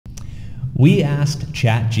We asked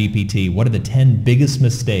ChatGPT what are the 10 biggest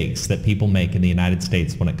mistakes that people make in the United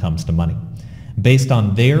States when it comes to money. Based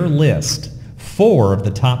on their list, 4 of the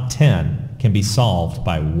top 10 can be solved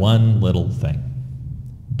by one little thing.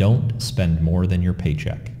 Don't spend more than your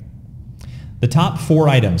paycheck. The top 4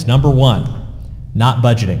 items: number 1, not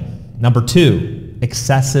budgeting. Number 2,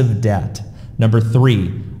 excessive debt. Number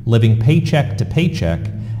 3, living paycheck to paycheck.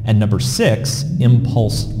 And number 6,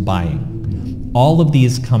 impulse buying. All of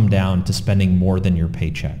these come down to spending more than your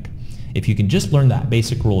paycheck. If you can just learn that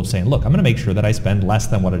basic rule of saying, look, I'm going to make sure that I spend less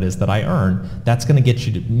than what it is that I earn, that's going to get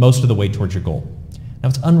you most of the way towards your goal. Now,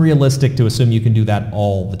 it's unrealistic to assume you can do that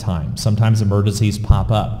all the time. Sometimes emergencies pop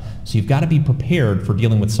up. So you've got to be prepared for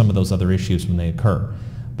dealing with some of those other issues when they occur.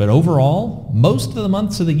 But overall, most of the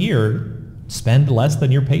months of the year, spend less than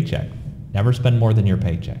your paycheck. Never spend more than your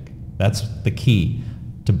paycheck. That's the key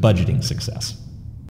to budgeting success.